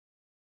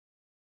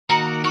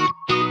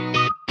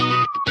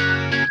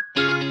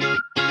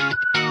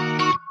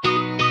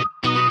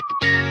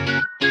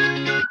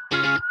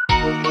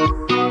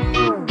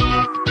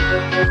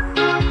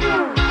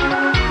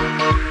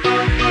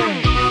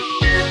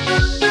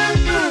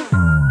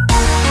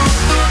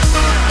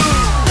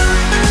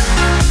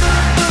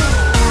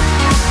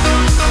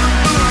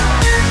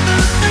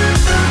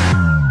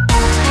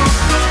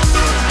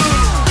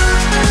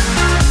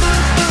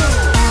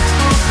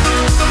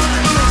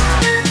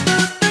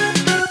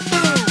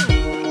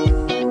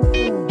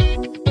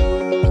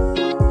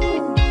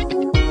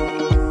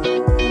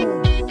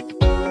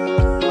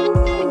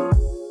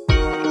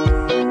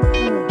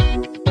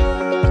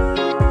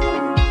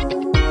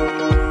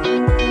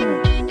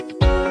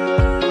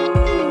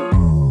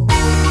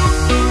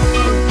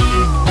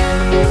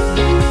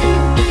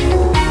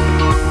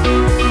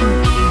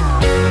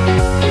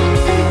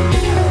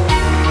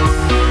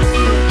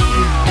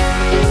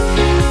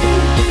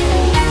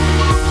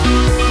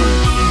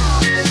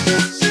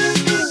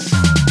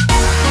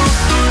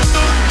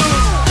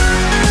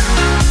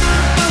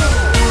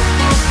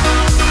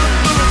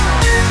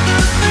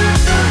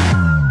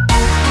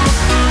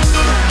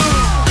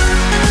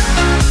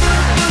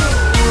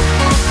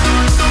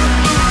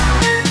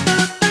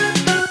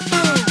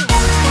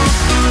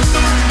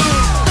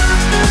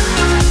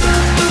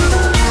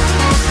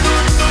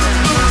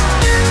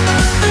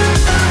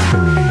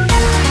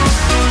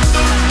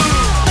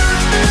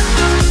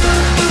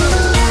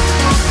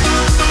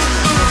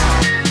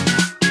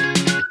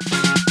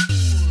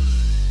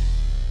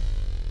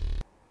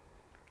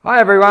Hi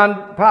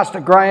everyone, Pastor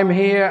Graeme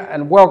here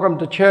and welcome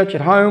to Church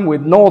at Home with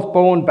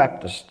Northbourne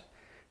Baptist.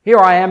 Here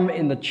I am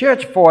in the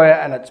church foyer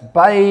and it's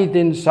bathed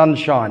in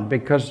sunshine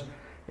because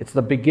it's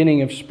the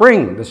beginning of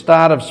spring, the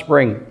start of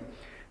spring.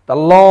 The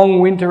long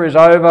winter is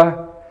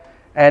over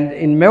and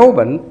in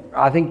Melbourne,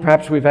 I think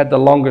perhaps we've had the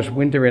longest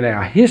winter in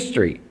our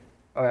history.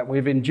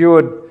 We've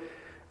endured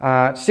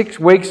 6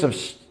 weeks of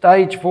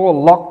stage 4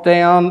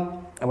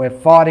 lockdown and we're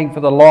fighting for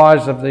the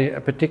lives of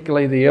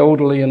particularly the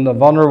elderly and the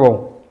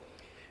vulnerable.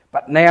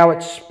 But now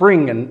it's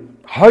spring and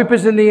hope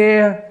is in the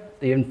air.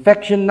 The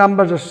infection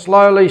numbers are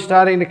slowly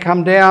starting to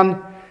come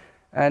down.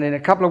 And in a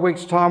couple of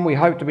weeks' time, we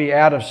hope to be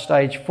out of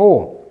stage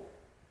 4.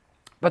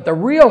 But the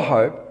real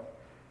hope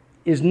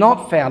is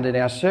not found in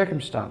our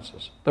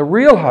circumstances. The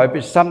real hope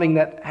is something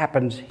that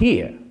happens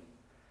here.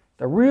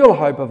 The real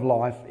hope of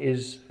life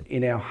is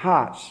in our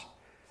hearts.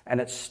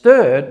 And it's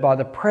stirred by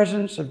the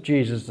presence of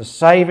Jesus, the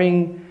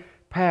saving,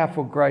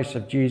 powerful grace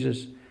of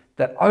Jesus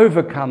that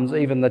overcomes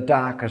even the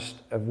darkest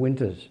of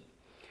winters.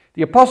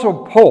 The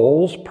Apostle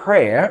Paul's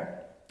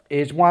prayer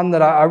is one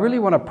that I really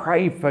want to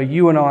pray for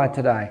you and I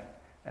today.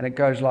 And it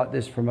goes like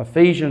this from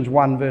Ephesians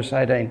 1 verse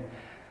 18.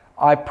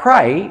 I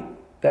pray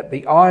that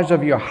the eyes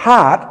of your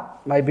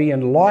heart may be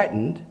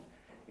enlightened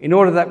in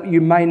order that you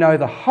may know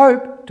the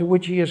hope to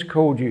which he has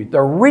called you,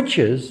 the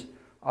riches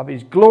of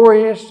his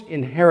glorious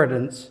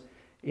inheritance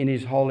in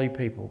his holy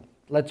people.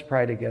 Let's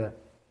pray together.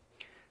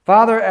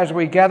 Father, as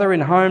we gather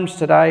in homes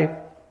today,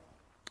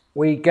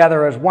 we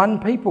gather as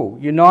one people,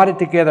 united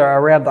together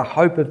around the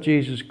hope of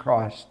Jesus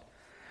Christ.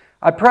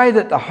 I pray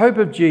that the hope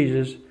of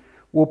Jesus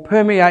will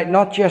permeate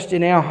not just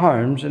in our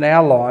homes and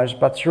our lives,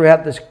 but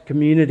throughout this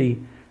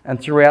community and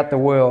throughout the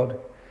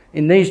world.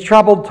 In these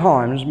troubled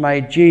times,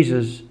 may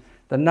Jesus,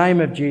 the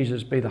name of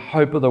Jesus, be the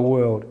hope of the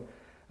world.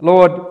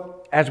 Lord,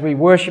 as we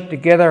worship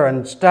together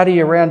and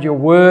study around your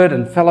word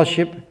and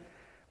fellowship,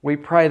 we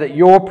pray that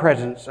your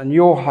presence and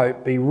your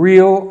hope be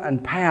real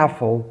and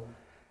powerful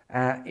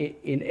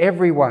in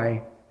every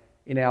way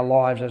in our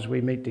lives as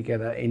we meet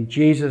together. In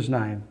Jesus'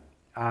 name,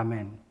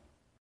 amen.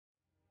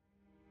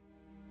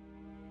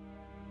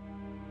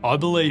 I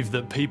believe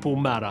that people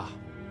matter.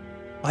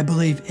 I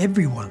believe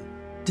everyone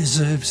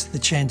deserves the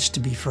chance to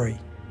be free.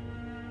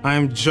 I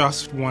am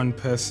just one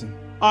person.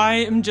 I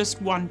am just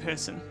one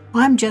person.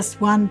 I'm just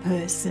one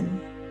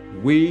person.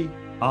 We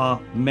are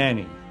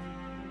many.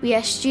 We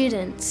are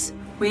students.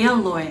 We are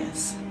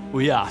lawyers.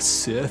 We are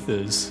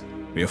surfers.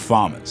 We are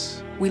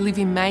farmers. We live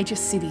in major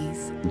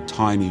cities. In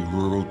tiny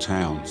rural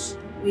towns.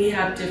 We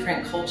have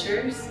different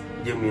cultures.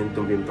 Different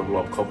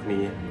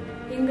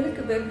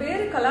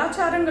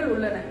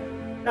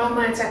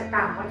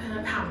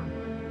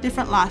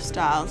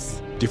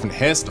lifestyles. Different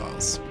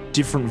hairstyles.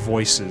 Different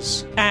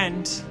voices.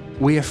 And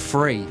we are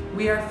free.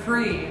 We are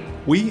free.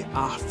 We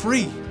are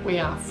free. We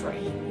are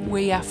free.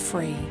 We are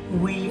free.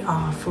 We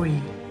are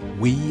free.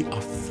 We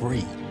are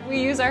free.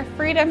 We use our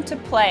freedom to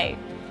play.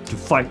 To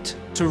fight.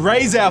 To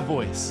raise our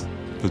voice.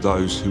 For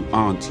those who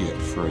aren't yet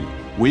free.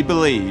 We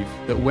believe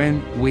that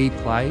when we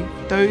play,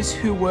 those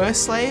who were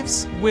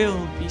slaves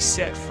will be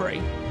set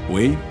free.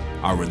 We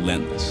are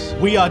relentless.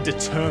 We are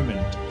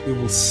determined. We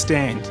will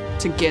stand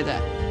together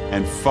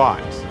and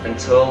fight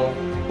until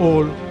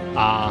all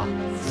are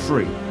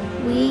free.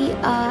 We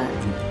are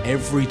an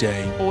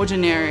everyday,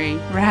 ordinary,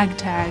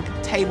 ragtag,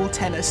 table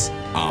tennis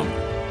army.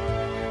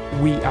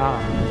 We are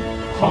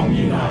Home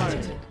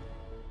United.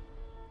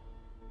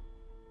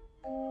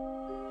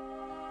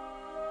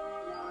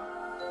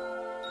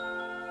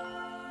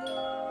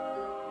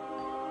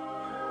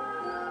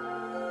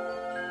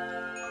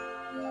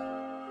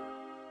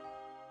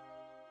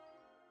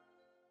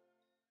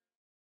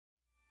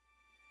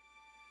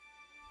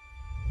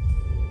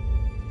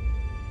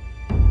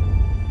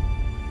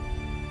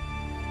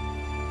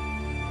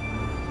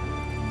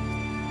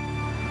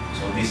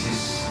 So this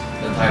is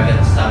the target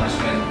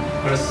establishment.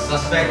 First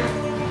suspect,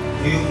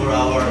 view for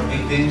our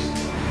victims.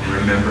 And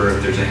remember,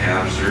 if there's a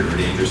hazard or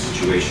dangerous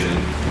situation,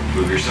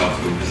 move yourself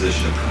to a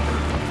position of cover.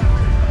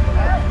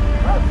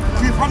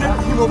 Keep running,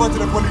 pull over to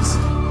the police.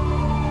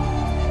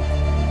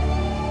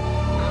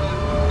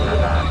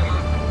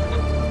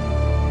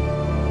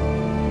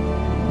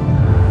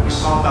 We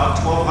saw about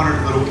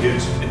 1,200 little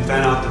kids and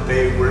found out that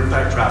they were in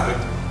fact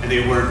trafficked and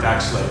they were in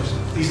fact slaves.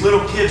 These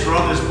little kids are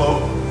on this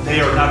boat. They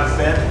are not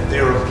fed. They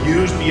are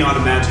abused beyond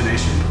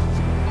imagination.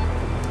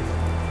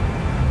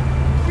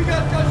 We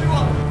got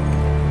Joshua.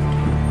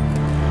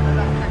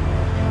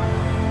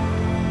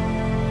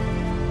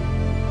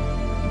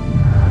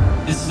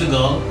 This is the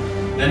girl.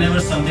 Whenever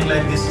something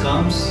like this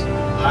comes,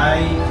 I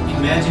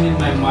imagine in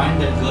my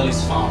mind that girl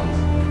is found.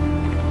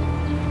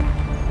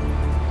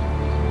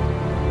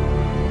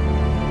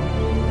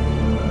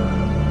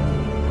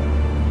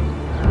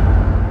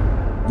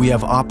 We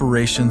have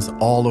operations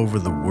all over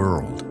the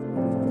world,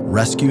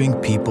 rescuing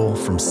people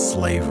from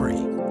slavery.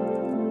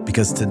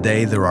 Because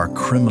today there are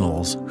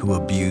criminals who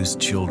abuse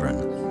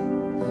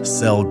children,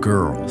 sell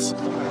girls.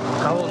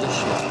 How old is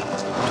she?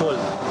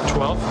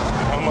 12.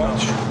 How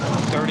much?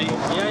 30.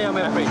 Yeah, I'm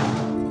afraid.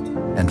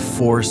 And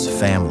force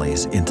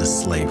families into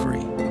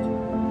slavery.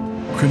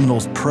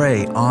 criminals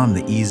prey on the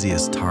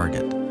easiest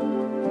target,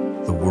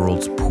 the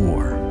world's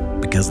poor,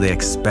 because they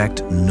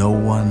expect no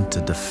one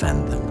to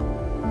defend them.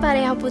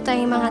 Pareho po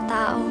tayong mga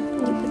tao.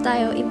 Hindi po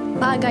tayo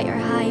ibagay or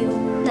hayop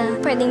na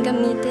pwedeng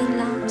gamitin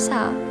lang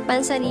sa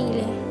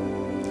pansarili.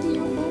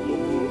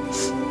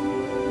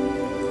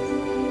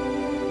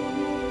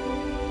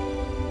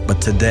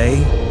 But today,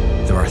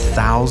 there are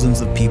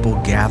thousands of people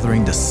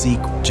gathering to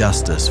seek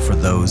justice for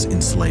those in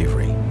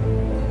slavery.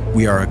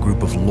 We are a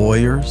group of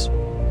lawyers,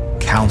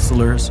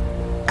 counselors,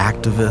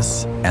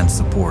 activists, and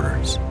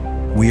supporters.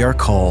 We are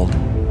called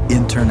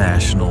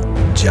International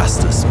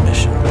Justice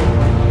Mission.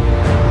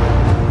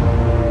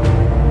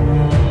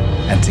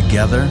 And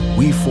together,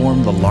 we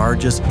form the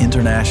largest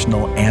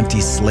international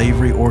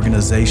anti-slavery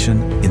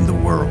organization in the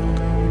world.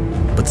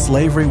 But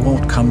slavery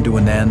won't come to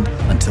an end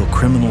until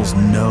criminals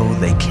know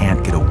they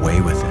can't get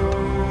away with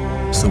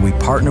it. So we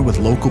partner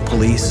with local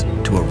police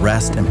to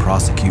arrest and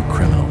prosecute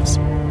criminals.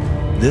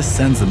 This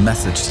sends a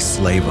message to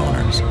slave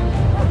owners.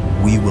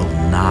 We will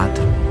not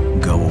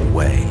go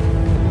away.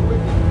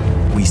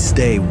 We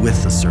stay with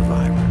the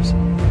survivors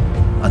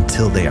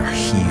until they are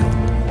healed,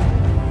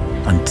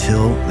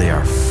 until they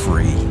are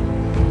free.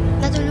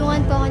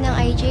 Natulungan po ako ng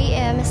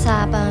IJM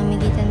sa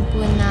pamamagitan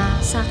po na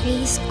sa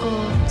case ko,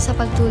 sa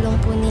pagtulong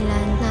po nila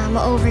na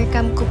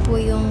ma-overcome ko po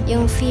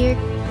yung fear.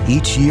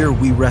 Each year,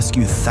 we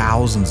rescue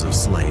thousands of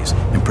slaves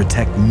and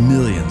protect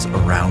millions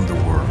around the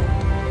world.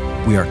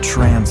 We are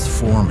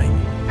transforming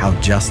how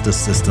justice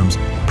systems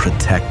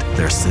protect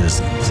their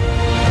citizens.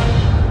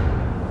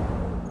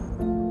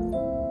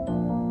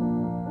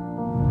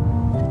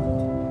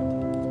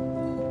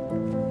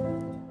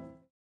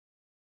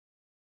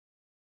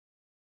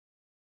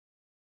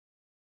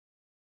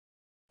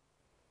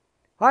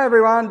 Hi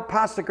everyone,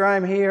 Pastor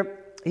Graeme here.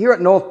 Here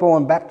at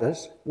Northbourne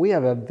Baptist, we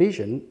have a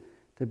vision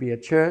to be a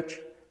church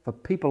for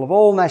people of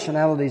all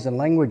nationalities and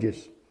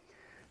languages.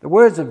 The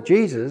words of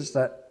Jesus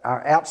that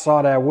are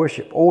outside our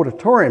worship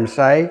auditorium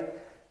say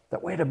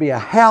that we're to be a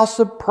house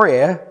of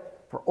prayer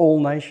for all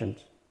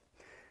nations.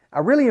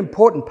 A really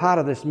important part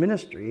of this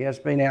ministry has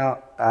been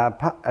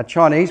our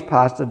Chinese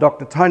pastor,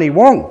 Dr. Tony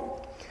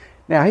Wong.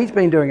 Now, he's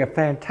been doing a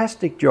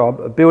fantastic job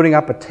of building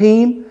up a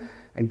team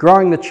and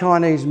growing the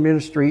Chinese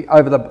ministry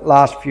over the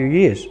last few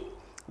years.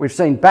 We've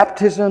seen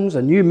baptisms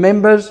and new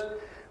members.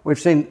 We've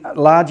seen a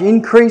large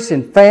increase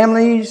in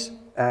families,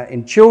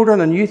 in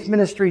children and youth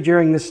ministry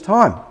during this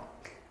time.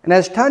 And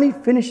as Tony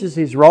finishes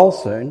his role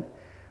soon,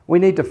 we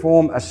need to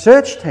form a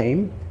search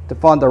team to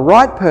find the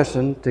right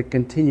person to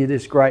continue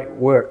this great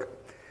work.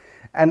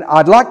 And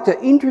I'd like to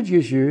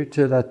introduce you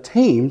to the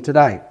team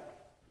today.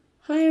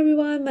 Hi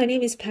everyone, my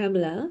name is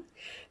Pamela.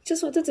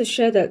 Just wanted to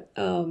share that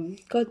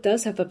God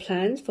does have a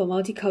plan for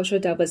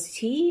multicultural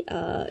diversity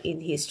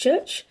in His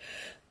church.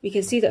 We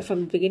can see that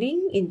from the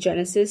beginning in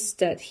Genesis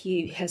that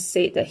He has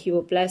said that He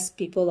will bless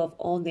people of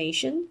all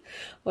nations.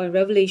 Or in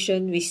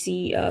Revelation, we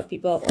see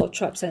people of all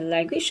tribes and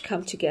language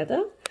come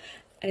together.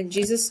 And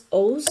Jesus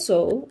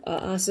also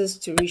asks us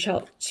to reach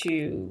out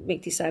to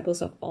make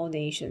disciples of all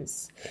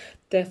nations.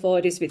 Therefore,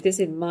 it is with this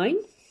in mind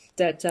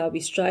that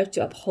we strive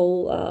to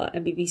uphold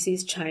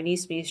NBBC's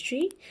Chinese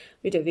ministry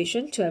with a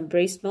vision to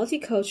embrace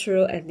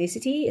multicultural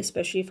ethnicity,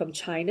 especially from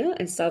China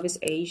and Southeast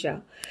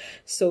Asia.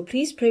 So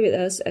please pray with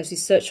us as we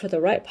search for the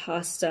right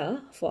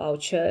pastor for our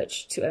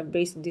church to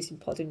embrace in this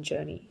important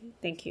journey.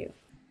 Thank you.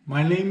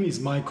 My name is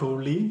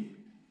Michael Lee,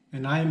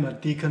 and I am a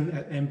deacon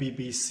at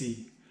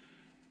NBBC.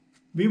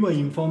 We were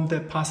informed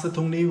that Pastor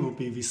Tony will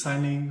be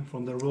resigning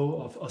from the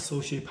role of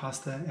associate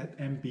pastor at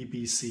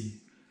NBBC.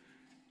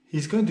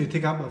 He's going to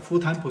take up a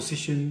full-time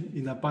position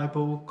in a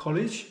Bible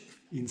college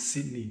in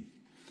Sydney.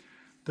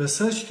 The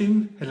search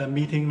team had a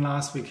meeting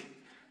last week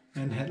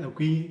and had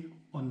agreed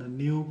on the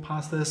new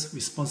pastor's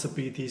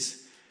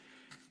responsibilities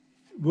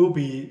will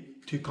be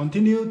to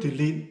continue to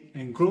lead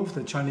and grow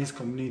the Chinese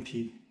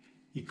community,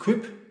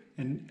 equip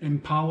and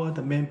empower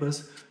the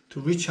members to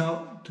reach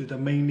out to the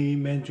mainly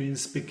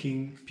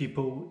Mandarin-speaking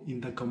people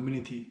in the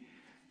community,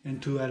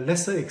 and to a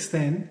lesser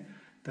extent,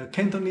 the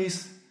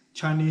Cantonese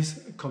Chinese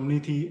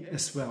community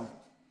as well.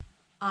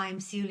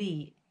 I'm Siu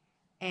Li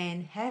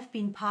and have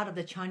been part of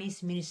the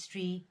Chinese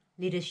ministry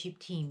leadership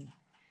team.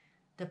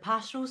 The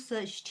pastoral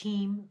search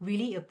team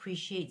really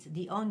appreciates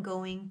the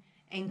ongoing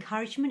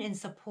encouragement and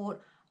support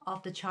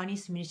of the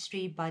Chinese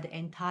ministry by the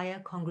entire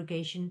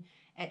congregation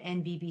at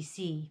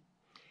NBBC.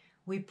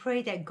 We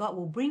pray that God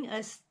will bring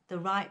us the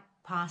right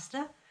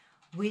pastor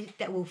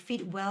that will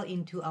fit well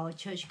into our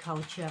church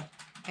culture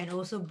and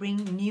also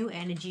bring new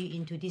energy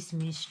into this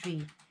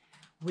ministry.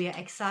 We are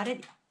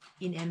excited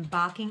in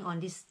embarking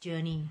on this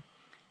journey.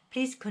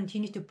 Please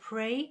continue to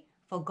pray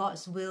for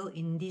God's will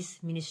in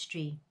this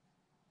ministry.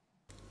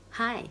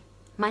 Hi,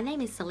 my name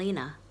is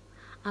Selena.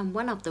 I'm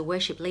one of the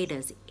worship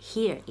leaders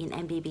here in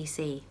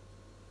NBBC.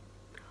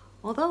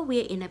 Although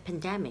we're in a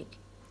pandemic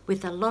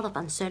with a lot of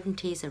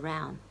uncertainties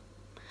around,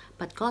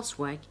 but God's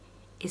work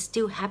is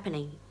still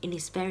happening in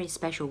His very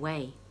special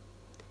way.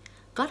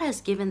 God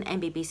has given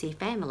NBBC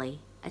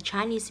family a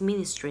Chinese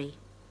ministry.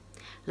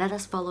 Let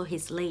us follow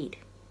His lead.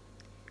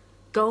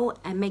 Go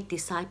and make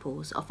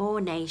disciples of all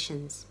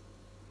nations.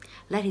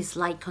 Let his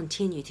light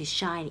continue to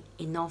shine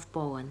in North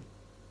Bowen.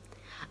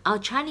 Our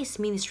Chinese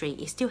ministry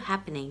is still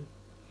happening.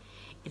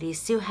 It is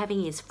still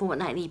having its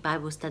fortnightly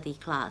Bible study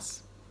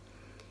class,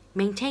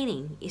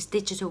 maintaining its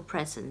digital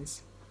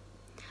presence.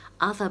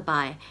 Arthur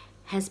Bai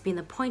has been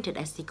appointed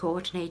as the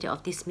coordinator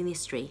of this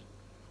ministry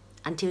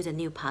until the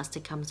new pastor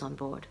comes on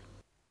board.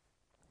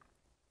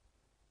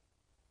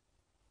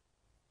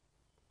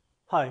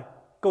 嗨，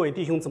各位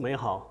弟兄姊妹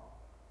好，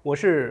我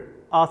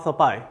是 Arthur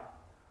Bai。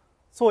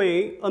作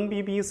为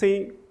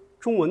NBBC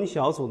中文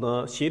小组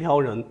的协调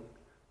人，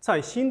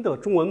在新的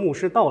中文牧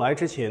师到来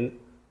之前，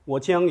我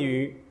将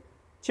与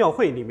教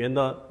会里面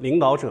的领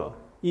导者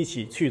一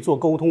起去做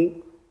沟通，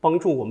帮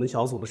助我们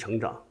小组的成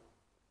长。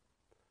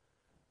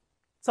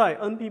在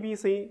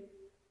NBBC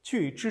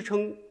据支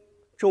撑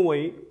周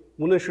围，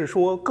无论是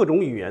说各种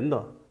语言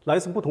的、来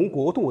自不同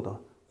国度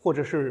的，或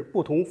者是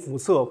不同肤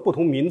色、不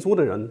同民族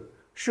的人，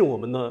是我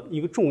们的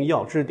一个重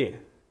要支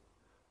点。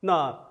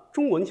那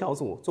中文小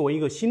组作为一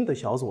个新的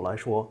小组来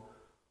说，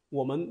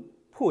我们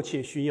迫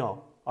切需要，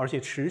而且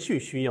持续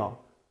需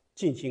要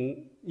进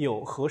行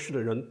有合适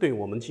的人对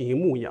我们进行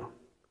牧养。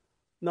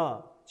那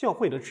教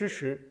会的支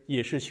持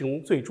也是其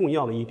中最重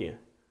要的一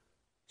点。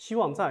希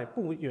望在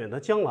不远的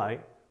将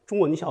来，中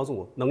文小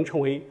组能成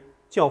为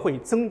教会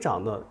增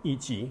长的一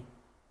极。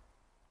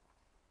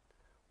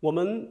我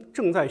们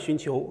正在寻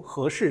求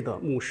合适的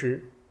牧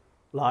师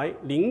来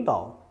领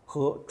导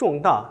和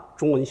壮大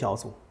中文小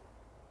组。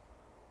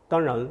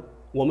当然，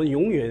我们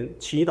永远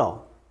祈祷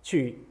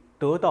去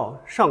得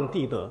到上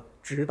帝的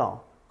指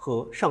导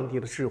和上帝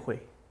的智慧。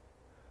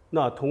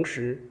那同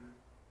时，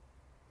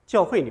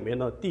教会里面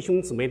的弟兄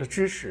姊妹的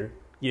支持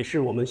也是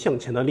我们向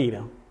前的力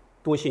量。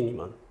多谢你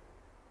们，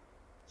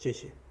谢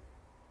谢。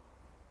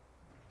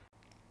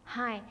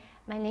Hi,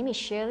 my name is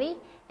Shirley,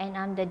 and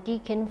I'm the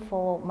deacon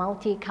for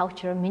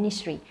Multicultural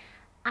Ministry.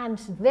 I'm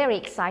very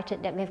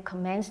excited that we've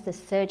commenced the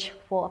search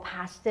for a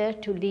pastor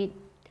to lead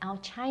our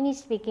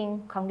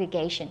Chinese-speaking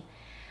congregation.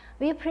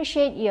 We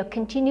appreciate your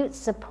continued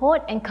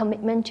support and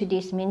commitment to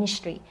this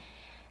ministry.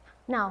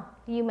 Now,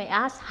 you may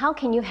ask, how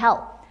can you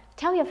help?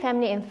 Tell your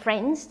family and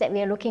friends that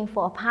we are looking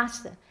for a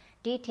pastor.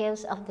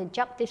 Details of the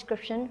job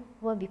description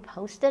will be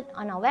posted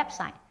on our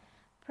website.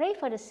 Pray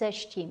for the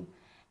search team.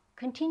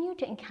 Continue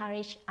to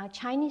encourage our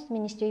Chinese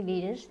ministry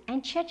leaders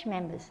and church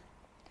members.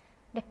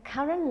 The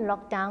current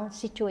lockdown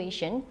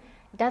situation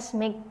does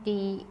make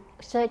the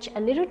search a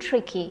little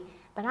tricky,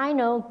 but I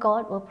know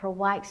God will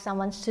provide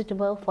someone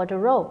suitable for the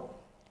role.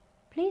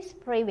 Please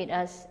pray with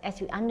us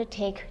as we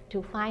undertake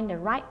to find the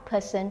right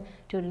person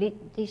to lead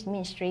this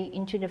ministry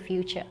into the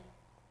future.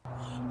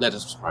 Let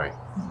us pray.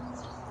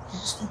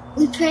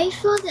 We pray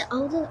for the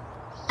older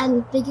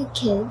and bigger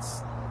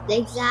kids, the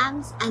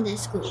exams and their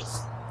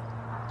schools.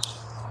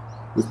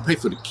 We pray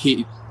for the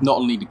kids, not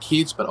only the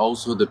kids, but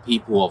also the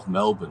people of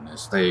Melbourne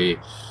as they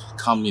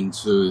come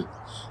into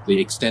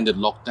the extended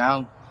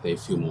lockdown. They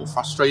feel more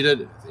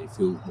frustrated, they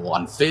feel more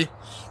unfair.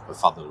 But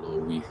Father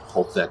Lord, we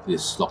hope that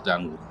this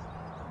lockdown will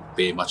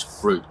bear much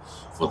fruit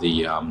for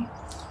the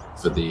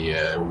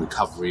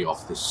recovery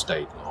of this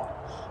state, Lord.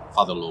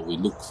 Father Lord, we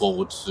look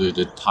forward to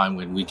the time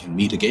when we can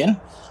meet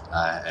again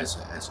as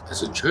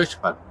a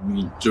church. But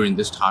during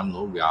this time,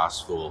 Lord, we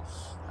ask for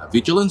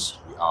vigilance,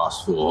 we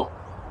ask for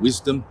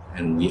wisdom,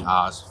 and we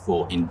ask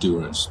for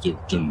endurance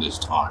during this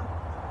time.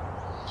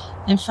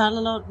 And Father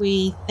Lord,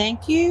 we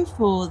thank you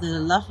for the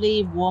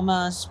lovely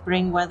warmer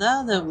spring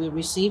weather that we're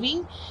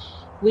receiving.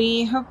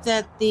 We hope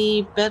that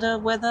the better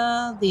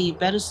weather, the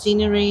better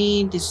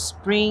scenery, the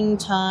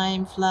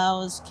springtime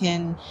flowers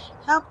can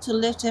help to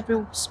lift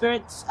everyone's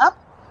spirits up,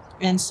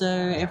 and so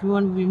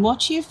everyone will be more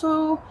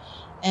cheerful.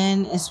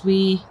 And as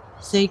we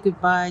say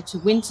goodbye to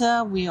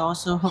winter, we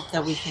also hope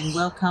that we can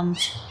welcome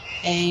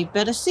a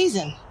better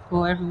season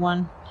for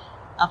everyone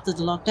after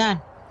the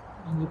lockdown.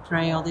 And we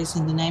pray all this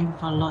in the name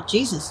of our Lord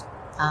Jesus.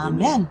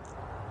 Amen.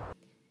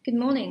 Good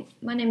morning.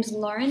 My name is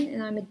Lauren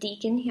and I'm a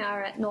deacon here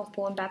at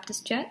Northbourne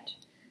Baptist Church.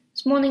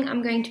 This morning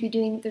I'm going to be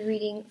doing the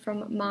reading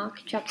from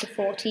Mark chapter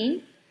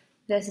 14,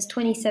 verses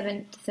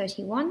 27 to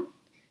 31,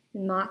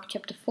 and Mark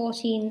chapter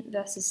 14,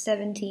 verses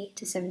 70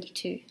 to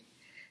 72.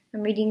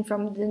 I'm reading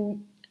from the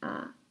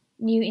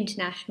New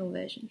International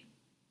Version.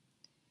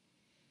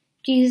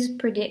 Jesus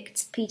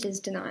predicts Peter's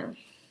denial.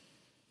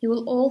 You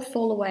will all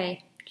fall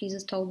away,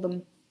 Jesus told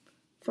them,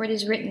 for it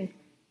is written,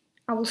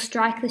 I will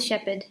strike the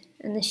shepherd,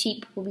 and the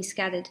sheep will be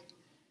scattered.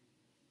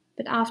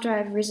 But after I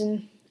have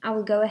risen, I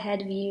will go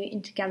ahead of you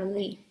into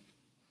Galilee.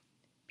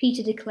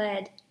 Peter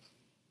declared,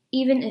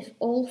 even if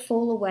all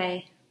fall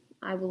away,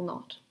 I will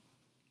not.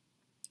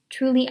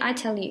 Truly I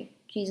tell you,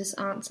 Jesus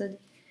answered,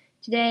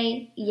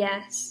 today,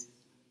 yes,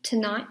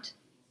 tonight,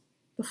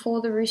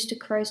 before the rooster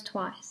crows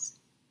twice,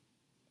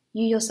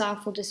 you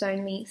yourself will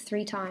disown me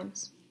 3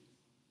 times.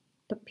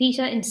 But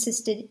Peter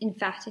insisted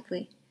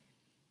emphatically,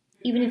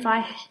 even if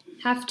I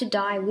have to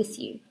die with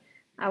you,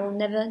 I will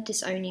never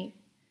disown you.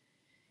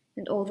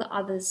 And all the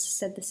others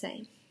said the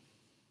same.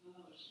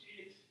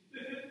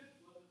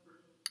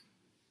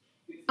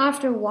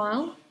 After a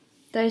while,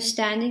 Those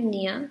standing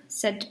near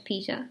said to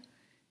Peter,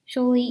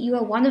 "Surely you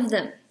are one of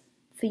them,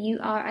 for you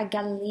are a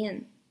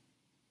Galilean."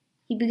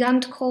 He began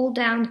to call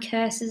down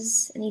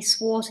curses, and he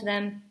swore to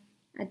them,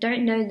 "I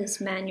don't know this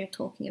man you're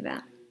talking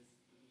about."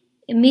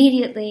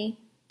 Immediately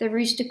the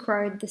rooster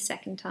crowed the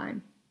second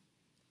time.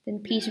 Then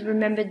Peter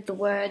remembered the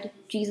word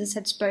Jesus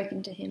had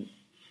spoken to him.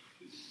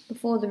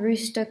 "Before the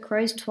rooster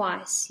crows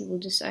twice, you will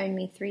disown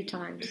me 3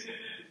 times."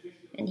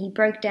 And he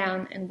broke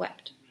down and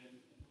wept.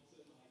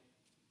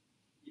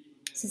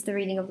 This is the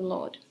reading of the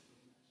Lord.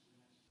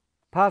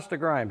 Pastor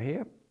Graeme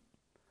here.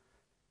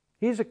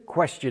 Here's a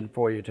question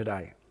for you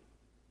today.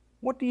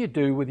 What do you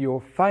do with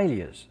your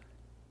failures?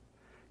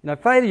 You know,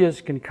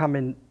 failures can come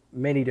in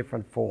many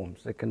different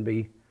forms. There can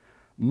be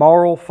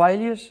moral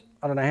failures.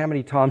 I don't know how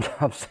many times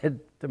I've said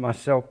to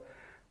myself,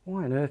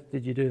 "Why on earth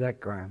did you do that,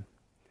 Graeme?"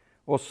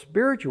 Or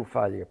spiritual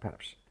failure,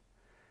 perhaps,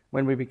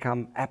 when we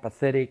become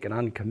apathetic and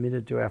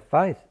uncommitted to our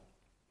faith.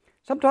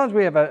 Sometimes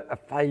we have a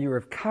failure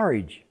of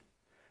courage.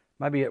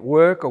 Maybe at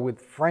work or with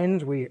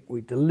friends, we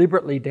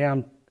deliberately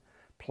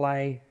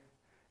downplay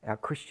our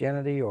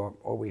Christianity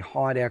or we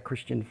hide our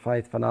Christian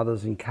faith from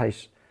others in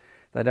case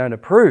they don't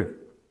approve.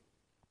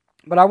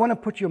 But I want to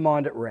put your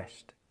mind at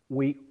rest.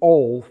 We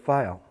all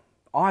fail.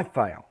 I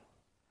fail.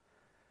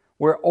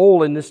 We're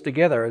all in this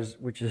together,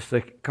 which is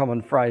the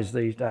common phrase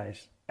these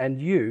days.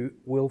 And you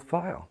will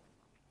fail.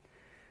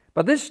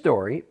 But this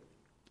story,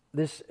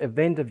 this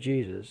event of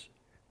Jesus,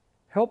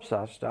 helps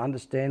us to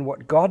understand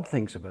what God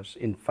thinks of us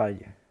in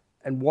failure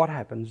and what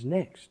happens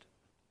next.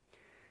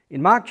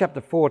 In Mark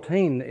chapter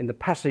 14, in the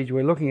passage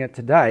we're looking at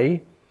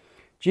today,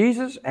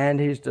 Jesus and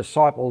his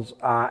disciples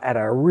are at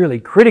a really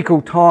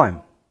critical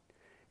time.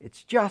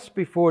 It's just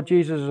before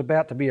Jesus is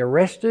about to be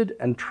arrested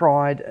and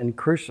tried and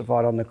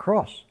crucified on the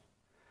cross.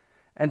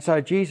 And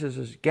so Jesus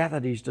has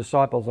gathered his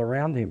disciples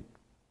around him.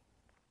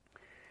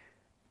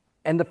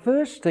 And the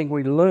first thing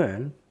we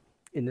learn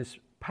in this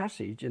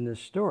passage, in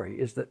this story,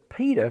 is that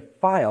Peter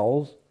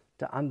fails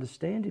to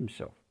understand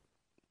himself.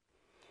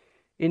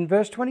 In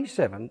verse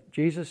 27,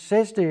 Jesus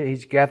says to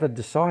his gathered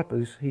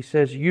disciples, he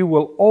says, "You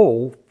will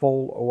all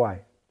fall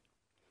away."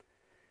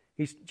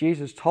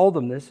 Jesus told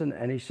them this,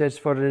 and he says,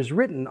 "For it is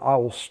written, I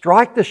will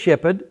strike the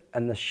shepherd,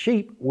 and the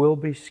sheep will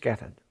be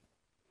scattered."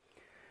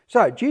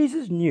 So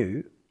Jesus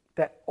knew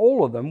that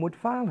all of them would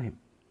fail him.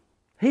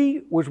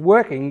 He was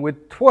working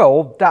with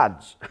 12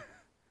 duds.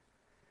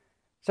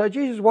 So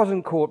Jesus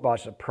wasn't caught by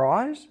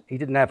surprise. He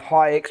didn't have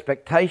high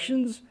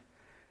expectations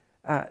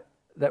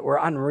that were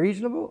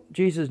unreasonable.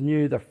 Jesus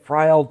knew the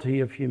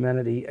frailty of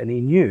humanity, and he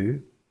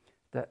knew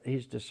that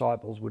his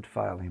disciples would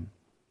fail him.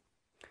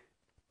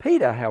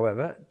 Peter,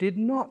 however, did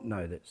not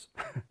know this.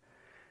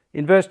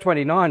 In verse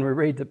 29, we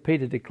read that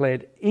Peter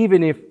declared,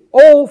 "Even if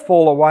all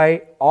fall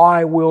away,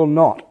 I will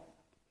not."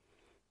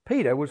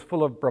 Peter was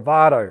full of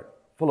bravado,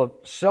 full of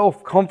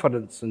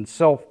self-confidence and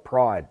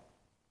self-pride.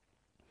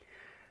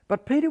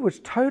 But Peter was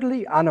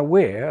totally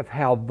unaware of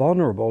how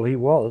vulnerable he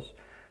was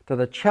to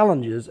the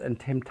challenges and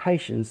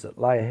temptations that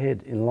lay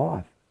ahead in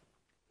life.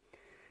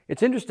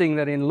 It's interesting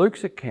that in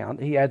Luke's account,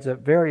 he adds a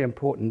very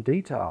important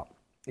detail.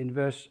 In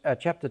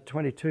chapter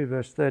 22,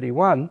 verse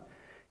 31,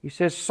 he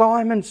says,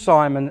 "Simon,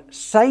 Simon,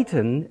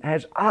 Satan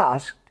has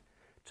asked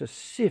to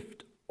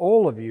sift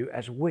all of you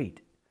as wheat,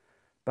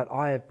 but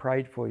I have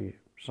prayed for you,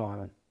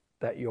 Simon,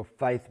 that your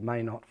faith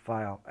may not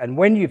fail. And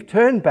when you've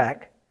turned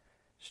back,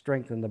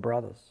 strengthen the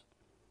brothers."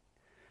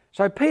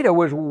 So Peter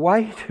was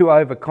way too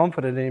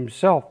overconfident in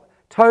himself,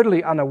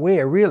 totally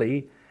unaware,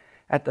 really,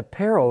 at the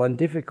peril and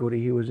difficulty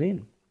he was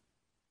in.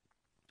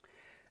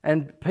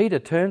 And Peter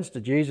turns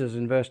to Jesus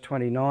in verse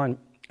 29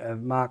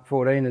 of Mark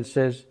 14 and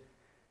says,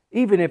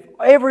 "Even if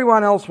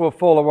everyone else will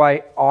fall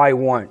away, I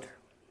won't."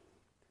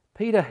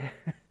 Peter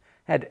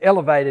had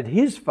elevated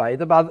his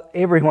faith above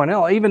everyone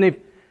else. Even if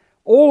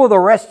all of the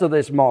rest of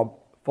this mob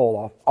fall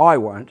off, I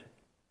won't.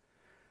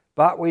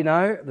 But we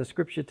know, the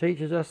scripture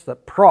teaches us,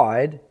 that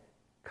pride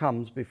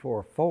comes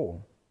before a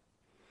fall.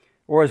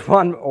 Or as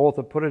one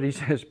author put it, he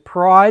says,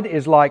 "Pride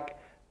is like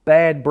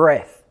bad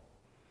breath.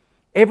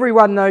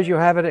 Everyone knows you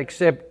have it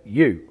except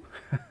you."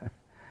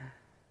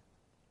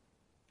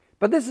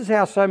 But this is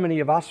how so many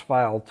of us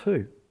fail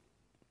too.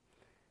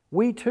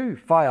 We too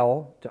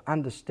fail to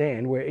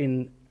understand we're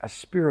in a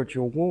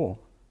spiritual war.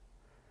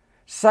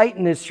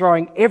 Satan is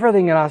throwing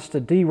everything at us to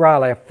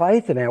derail our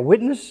faith and our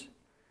witness,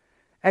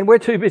 and we're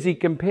too busy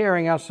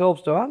comparing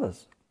ourselves to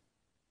others.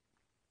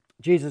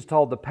 Jesus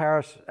told the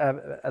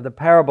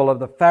parable of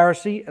the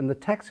Pharisee and the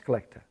tax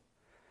collector.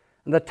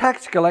 And the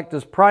tax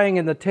collector's praying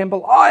in the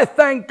temple, "I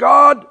thank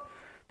God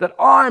that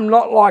I'm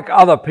not like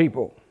other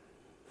people."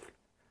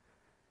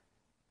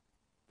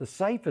 The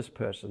safest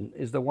person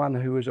is the one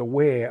who is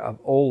aware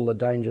of all the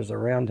dangers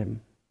around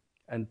him,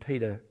 and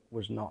Peter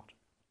was not.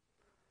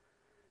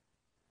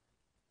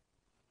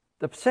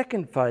 The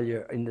second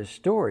failure in this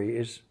story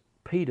is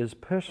Peter's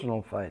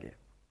personal failure.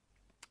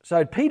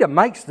 So Peter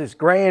makes this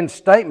grand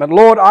statement,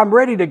 "Lord, I'm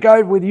ready to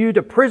go with you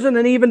to prison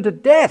and even to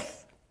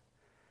death."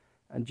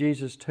 And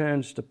Jesus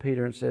turns to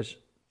Peter and says,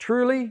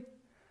 "Truly,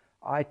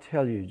 I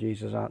tell you,"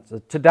 Jesus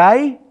answered,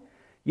 "today,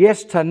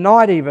 Yes,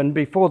 tonight even,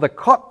 before the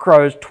cock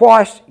crows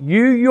twice,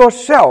 you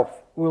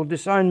yourself will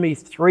disown me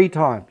 3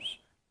 times.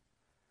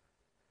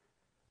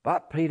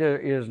 But Peter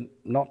is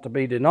not to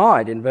be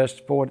denied. In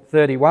verse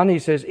 31, he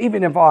says,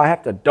 even if I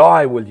have to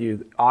die with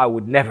you, I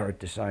would never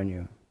disown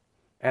you.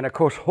 And of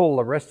course, all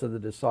the rest of the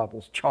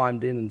disciples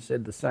chimed in and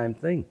said the same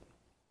thing.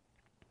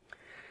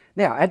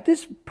 Now, at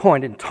this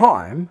point in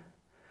time,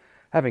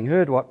 having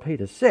heard what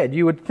Peter said,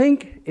 you would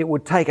think it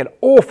would take an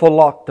awful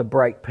lot to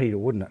break Peter,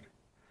 wouldn't it?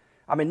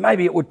 I mean,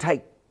 maybe it would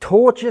take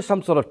torture,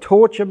 some sort of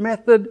torture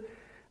method,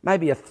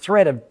 maybe a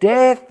threat of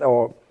death,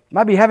 or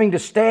maybe having to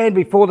stand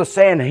before the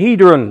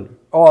Sanhedrin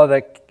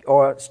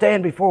or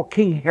stand before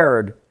King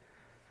Herod.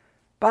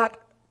 But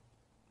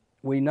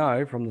we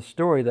know from the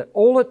story that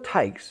all it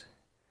takes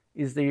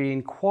is the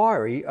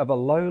inquiry of a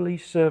lowly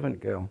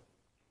servant girl.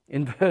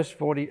 In verse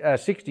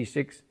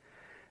 66,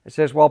 it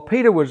says, while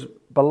Peter was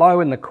below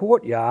in the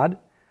courtyard,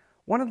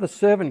 one of the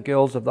servant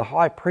girls of the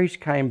high priest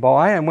came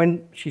by, and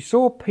when she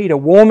saw Peter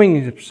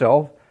warming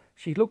himself,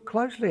 she looked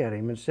closely at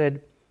him and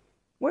said,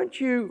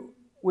 weren't you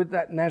with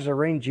that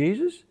Nazarene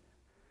Jesus?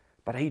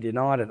 But he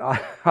denied it.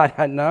 I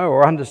don't know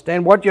or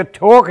understand what you're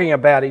talking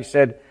about, he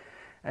said,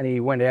 and he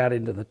went out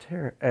into the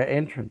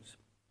entrance.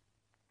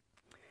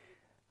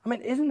 I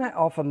mean, isn't that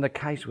often the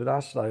case with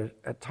us, though,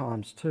 at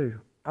times too?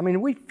 I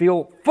mean, we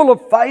feel full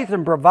of faith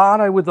and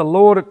bravado with the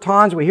Lord at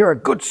times. We hear a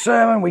good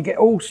sermon, we get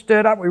all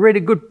stirred up, we read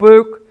a good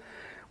book,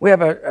 we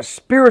have a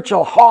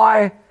spiritual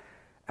high,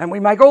 and we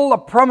make all the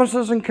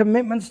promises and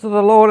commitments to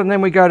the Lord, and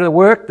then we go to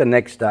work the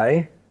next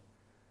day,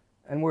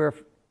 and we're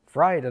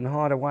afraid and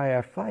hide away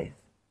our faith.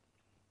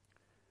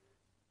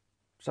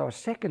 So a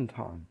second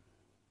time,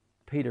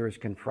 Peter is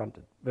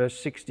confronted. Verse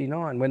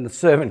 69, when the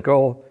servant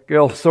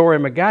girl saw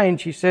him again,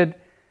 she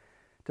said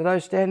to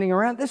those standing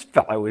around, this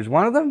fellow is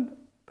one of them.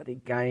 But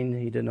again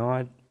he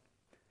denied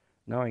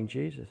knowing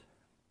Jesus.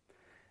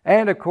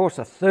 And of course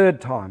a third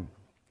time,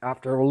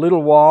 after a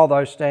little while,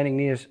 those standing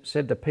near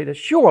said to Peter,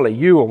 surely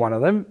you are one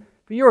of them,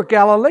 for you're a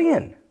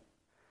Galilean.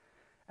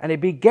 And he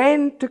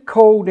began to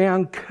call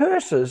down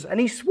curses, and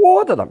he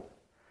swore to them,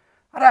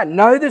 I don't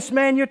know this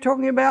man you're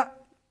talking about.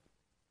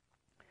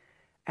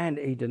 And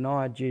he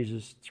denied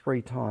Jesus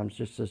 3 times,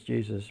 just as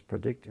Jesus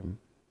predicted him.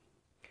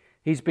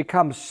 He's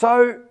become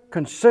so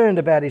concerned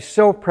about his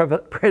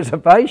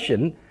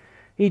self-preservation,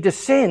 he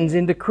descends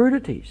into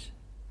crudities.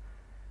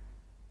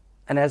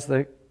 And as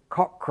the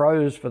cock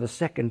crows for the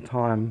second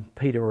time,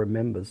 Peter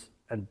remembers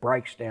and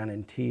breaks down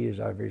in tears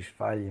over his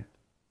failure.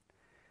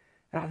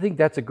 And I think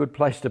that's a good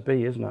place to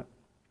be, isn't it?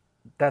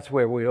 That's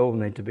where we all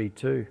need to be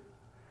too.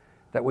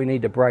 That we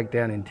need to break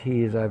down in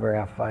tears over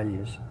our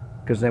failures,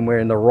 because then we're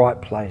in the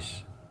right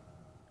place.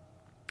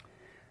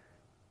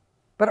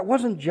 But it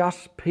wasn't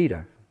just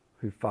Peter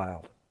who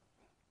failed.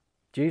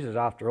 Jesus,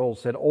 after all,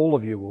 said all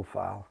of you will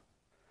fail.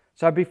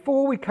 So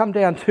before we come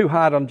down too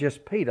hard on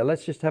just Peter,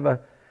 let's just have a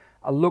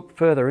look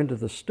further into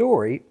the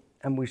story,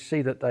 and we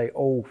see that they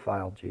all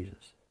failed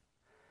Jesus.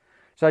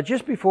 So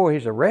just before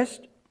his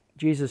arrest,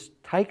 Jesus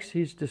takes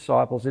his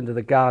disciples into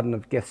the Garden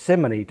of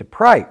Gethsemane to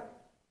pray.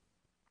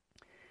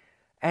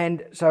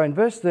 And so in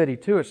verse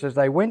 32 it says,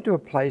 they went to a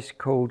place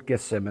called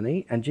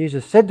Gethsemane, and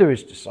Jesus said to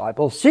his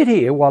disciples, sit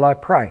here while I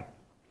pray.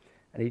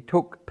 And he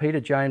took Peter,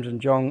 James and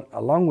John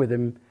along with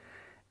him,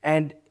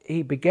 and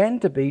he began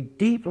to be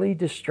deeply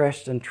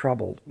distressed and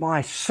troubled.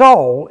 My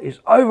soul is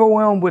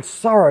overwhelmed with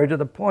sorrow to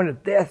the point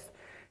of death.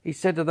 He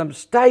said to them,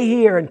 stay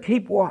here and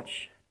keep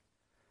watch.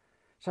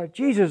 So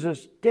Jesus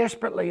has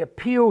desperately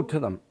appealed to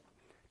them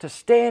to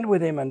stand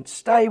with him and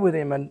stay with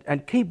him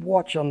and keep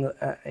watch in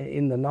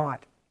the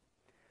night.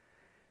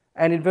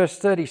 And in verse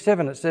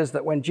 37 it says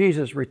that when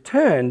Jesus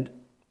returned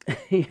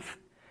to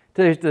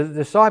his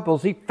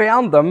disciples, he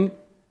found them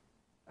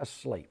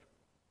asleep.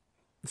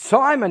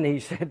 Simon, he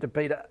said to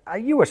Peter, are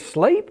you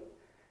asleep?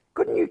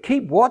 Couldn't you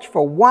keep watch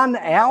for 1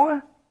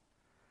 hour?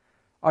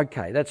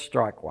 Okay, that's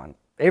strike one.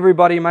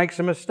 Everybody makes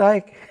a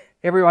mistake.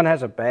 Everyone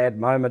has a bad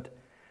moment.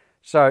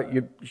 So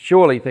you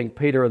surely think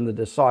Peter and the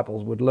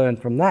disciples would learn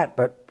from that.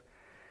 But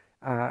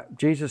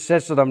Jesus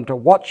says to them to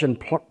watch and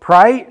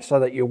pray so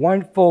that you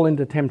won't fall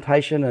into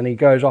temptation, and he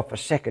goes off a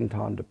second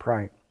time to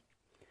pray.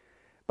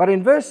 But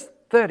in verse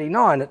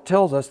 39 it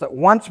tells us that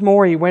once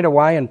more he went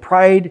away and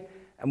prayed,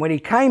 and when he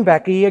came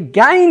back he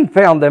again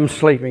found them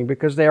sleeping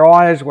because their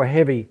eyes were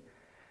heavy.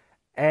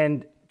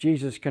 And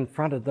Jesus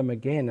confronted them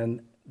again,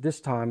 and this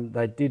time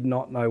they did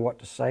not know what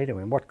to say to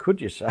him. What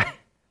could you say?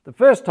 The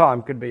first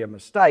time could be a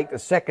mistake. The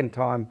second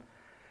time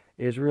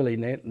is really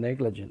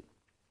negligent.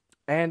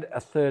 And a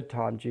third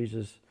time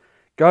Jesus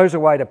goes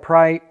away to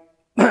pray,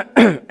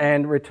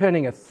 and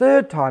returning a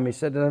third time he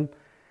said to them,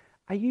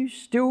 are you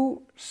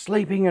still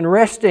sleeping and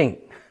resting?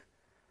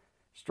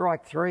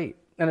 Strike 3.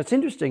 And it's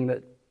interesting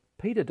that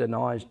Peter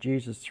denies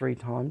Jesus 3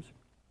 times,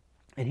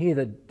 and here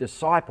the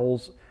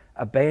disciples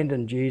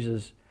abandon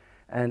Jesus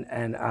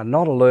and are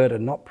not alert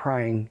and not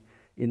praying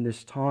in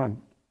this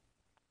time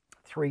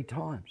 3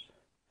 times.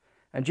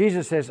 And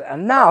Jesus says,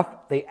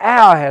 enough, the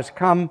hour has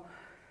come.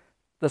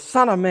 The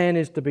Son of Man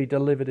is to be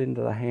delivered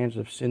into the hands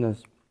of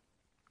sinners.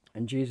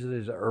 and Jesus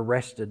is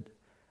arrested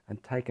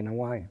and taken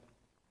away.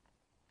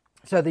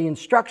 So the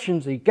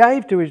instructions he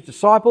gave to his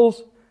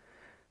disciples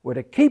were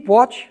to keep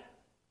watch,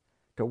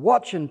 to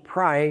watch and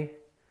pray,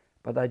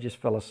 but they just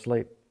fell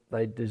asleep.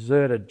 They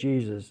deserted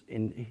Jesus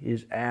in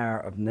his hour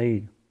of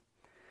need.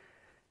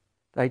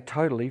 They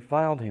totally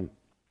failed him.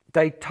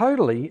 They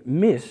totally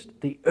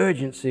missed the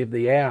urgency of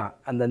the hour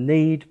and the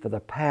need for the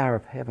power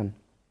of heaven.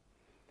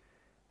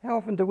 How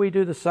often do we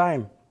do the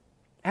same?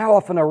 How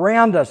often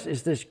around us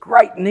is this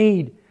great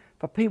need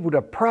for people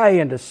to pray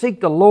and to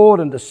seek the Lord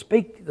and to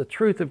speak the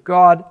truth of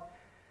God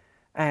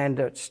and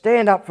to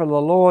stand up for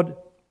the Lord,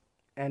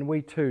 and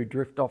we too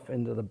drift off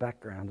into the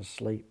background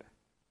asleep.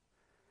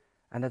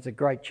 And that's a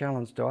great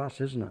challenge to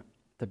us, isn't it?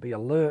 To be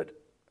alert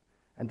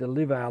and to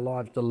live our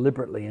lives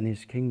deliberately in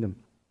his kingdom.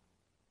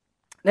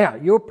 Now,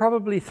 you're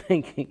probably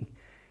thinking,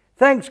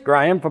 thanks,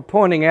 Graeme, for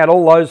pointing out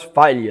all those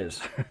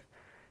failures.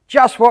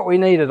 Just what we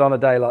needed on a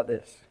day like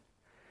this.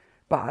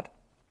 But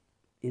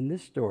in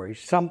this story,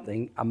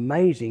 something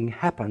amazing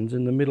happens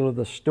in the middle of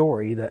the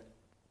story that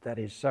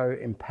is so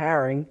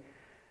empowering.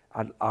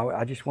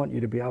 I just want you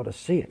to be able to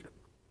see it.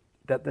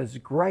 That there's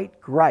great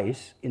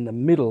grace in the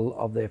middle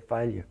of their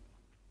failure.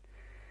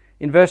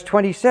 In verse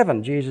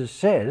 27, Jesus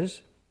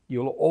says,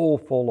 you'll all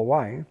fall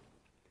away.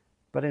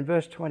 But in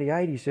verse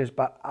 28, he says,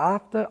 but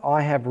after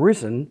I have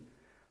risen,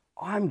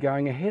 I'm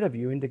going ahead of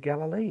you into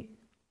Galilee.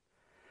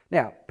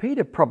 Now,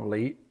 Peter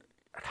probably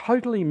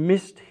totally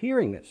missed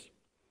hearing this.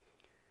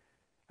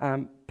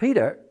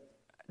 Peter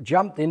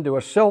jumped into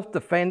a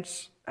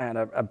self-defense and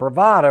a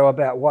bravado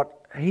about what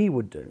he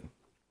would do.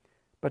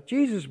 But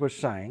Jesus was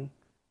saying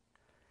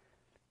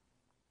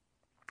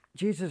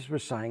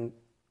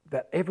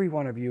that every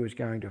one of you is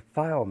going to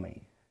fail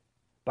me,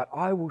 but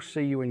I will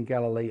see you in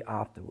Galilee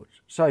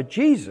afterwards. So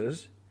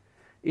Jesus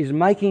is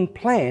making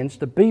plans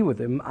to be with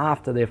them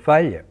after their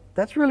failure.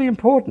 That's really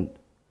important.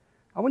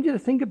 I want you to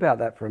think about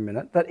that for a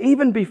minute, that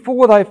even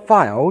before they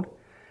failed,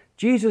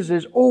 Jesus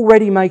is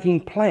already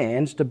making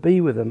plans to be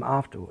with them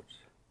afterwards.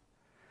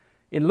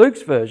 In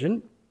Luke's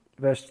version,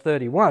 verse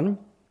 31,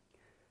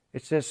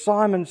 it says,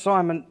 Simon,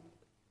 Simon,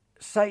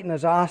 Satan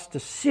has asked to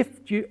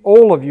sift you,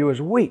 all of you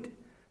as wheat,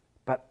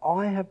 but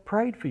I have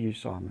prayed for you,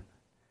 Simon,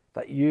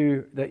 that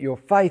your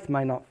faith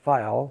may not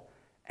fail,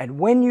 and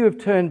when you have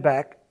turned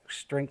back,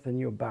 strengthen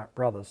your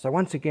brothers. So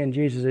once again,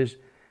 Jesus is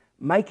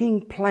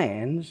making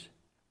plans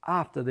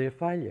after their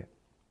failure.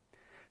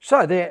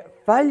 So their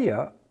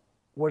failure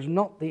was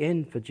not the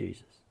end for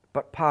Jesus,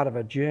 but part of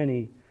a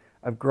journey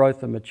of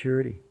growth and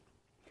maturity.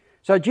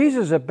 So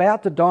Jesus is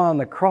about to die on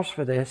the cross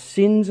for their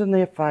sins and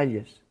their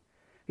failures.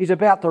 He's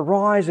about to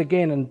rise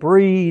again and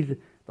breathe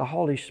the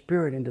Holy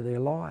Spirit into their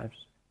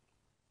lives.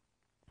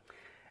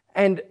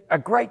 And a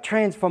great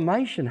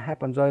transformation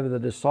happens over the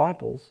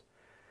disciples.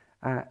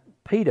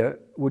 Peter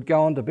would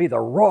go on to be the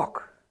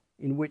rock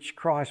in which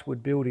Christ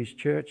would build his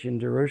church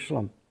in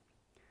Jerusalem.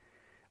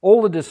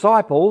 All the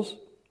disciples,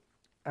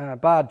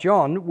 bar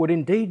John, would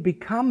indeed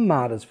become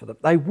martyrs for them.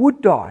 They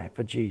would die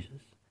for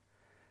Jesus.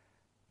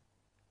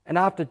 And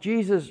after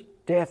Jesus'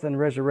 death and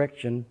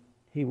resurrection,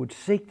 he would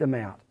seek them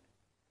out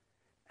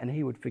and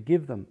he would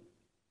forgive them.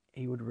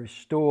 He would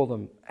restore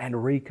them and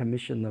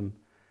recommission them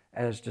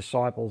as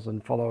disciples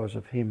and followers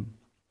of him.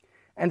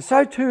 And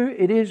so too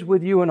it is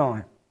with you and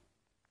I,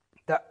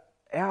 that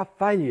our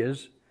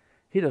failures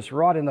hit us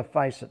right in the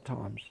face at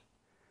times.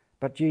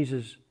 But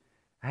Jesus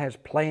has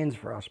plans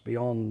for us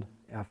beyond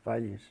our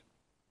failures.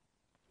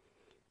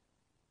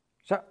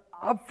 So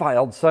I've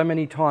failed so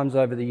many times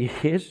over the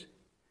years,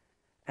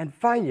 and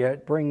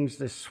failure brings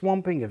this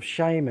swamping of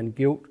shame and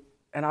guilt.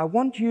 And I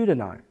want you to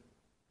know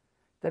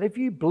that if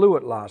you blew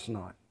it last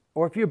night,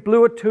 or if you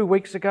blew it 2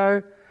 weeks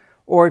ago,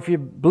 or if you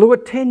blew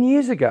it 10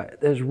 years ago,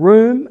 there's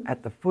room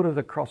at the foot of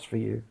the cross for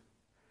you.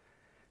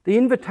 The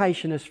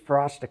invitation is for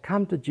us to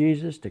come to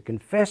Jesus, to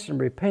confess and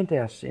repent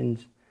our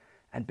sins,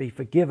 and be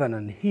forgiven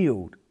and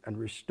healed and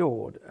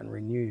restored and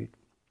renewed.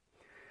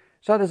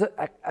 So there's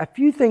a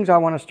few things I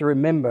want us to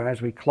remember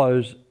as we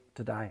close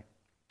today.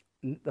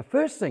 The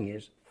first thing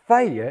is,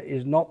 failure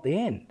is not the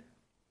end.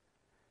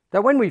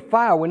 That when we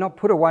fail, we're not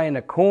put away in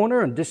a corner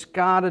and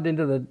discarded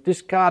into the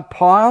discard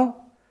pile.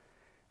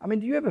 I mean,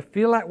 do you ever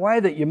feel that way,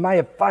 that you may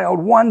have failed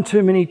one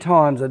too many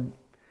times and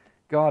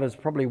God has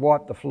probably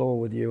wiped the floor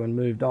with you and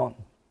moved on?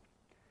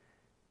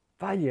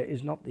 Failure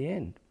is not the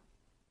end.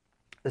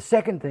 The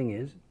second thing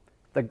is,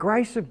 the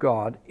grace of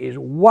God is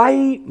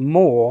way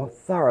more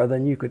thorough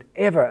than you could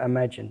ever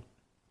imagine.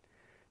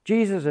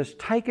 Jesus has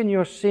taken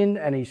your sin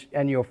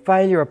and your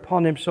failure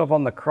upon himself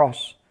on the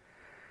cross.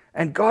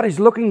 And God is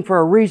looking for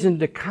a reason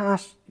to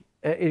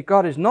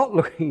God is not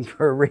looking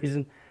for a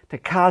reason to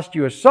cast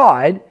you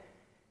aside.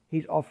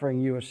 He's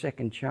offering you a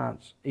second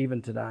chance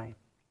even today.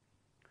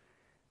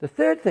 The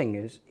third thing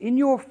is, in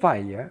your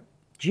failure,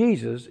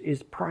 Jesus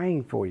is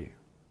praying for you.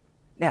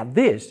 Now,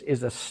 this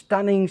is a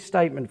stunning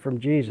statement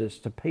from Jesus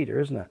to Peter,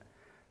 isn't it?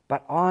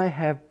 But I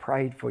have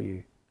prayed for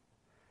you.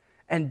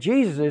 And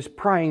Jesus is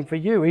praying for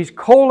you. He's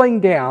calling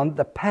down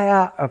the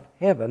power of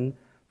heaven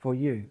for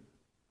you.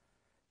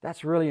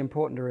 That's really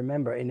important to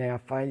remember in our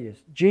failures.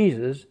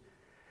 Jesus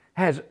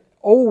has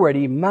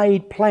already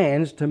made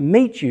plans to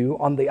meet you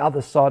on the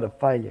other side of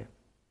failure.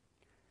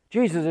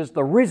 Jesus is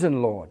the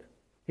risen Lord.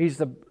 He's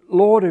the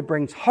Lord who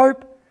brings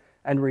hope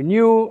and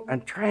renewal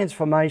and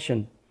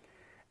transformation.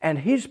 And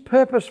His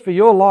purpose for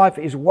your life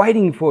is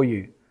waiting for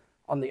you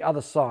on the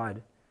other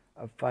side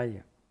of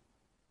failure.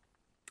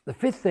 The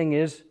fifth thing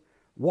is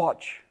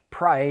watch,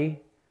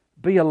 pray,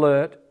 be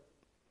alert,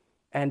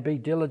 and be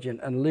diligent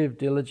and live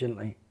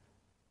diligently.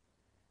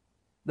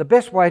 The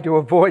best way to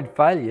avoid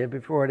failure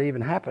before it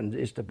even happens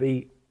is to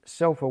be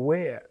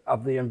self-aware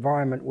of the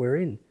environment we're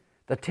in,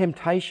 the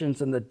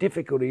temptations and the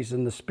difficulties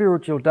and the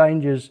spiritual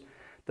dangers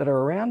that are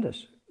around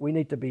us. We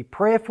need to be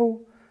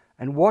prayerful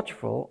and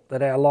watchful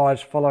that our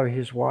lives follow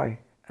His way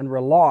and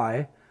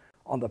rely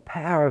on the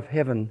power of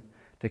heaven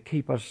to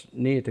keep us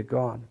near to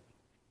God.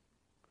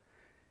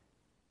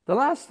 The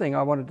last thing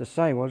I wanted to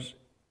say was,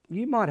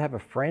 you might have a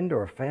friend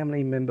or a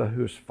family member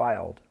who's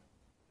failed.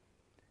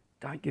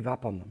 Don't give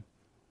up on them.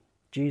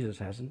 Jesus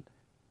hasn't.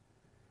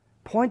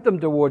 Point them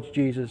towards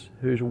Jesus,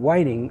 who's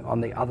waiting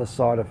on the other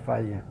side of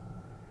failure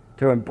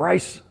to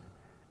embrace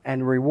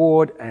and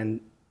reward and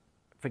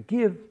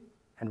forgive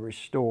and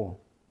restore.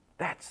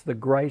 That's the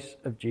grace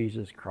of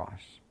Jesus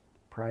Christ.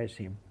 Praise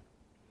Him.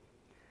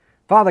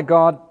 Father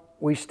God,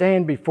 we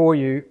stand before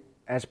You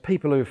as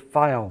people who've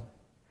failed.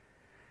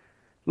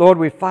 Lord,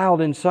 we've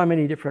failed in so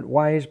many different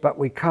ways, but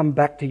we come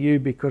back to You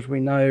because we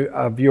know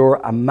of Your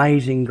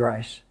amazing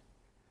grace.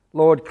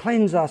 Lord,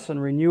 cleanse us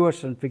and renew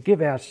us and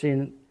forgive our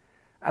sin.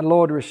 And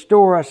Lord,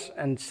 restore us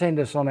and send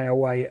us on our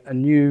way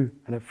anew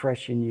and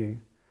afresh in You.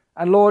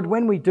 And Lord,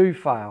 when we do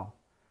fail,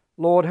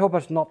 Lord, help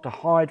us not to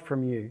hide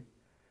from You,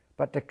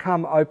 but to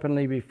come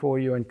openly before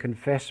You and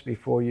confess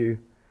before You,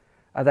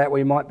 that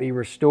we might be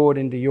restored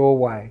into Your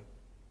way.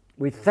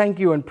 We thank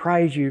You and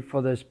praise You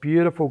for this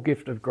beautiful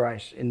gift of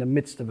grace in the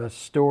midst of a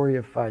story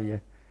of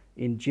failure.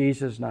 In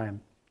Jesus'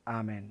 name,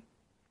 amen.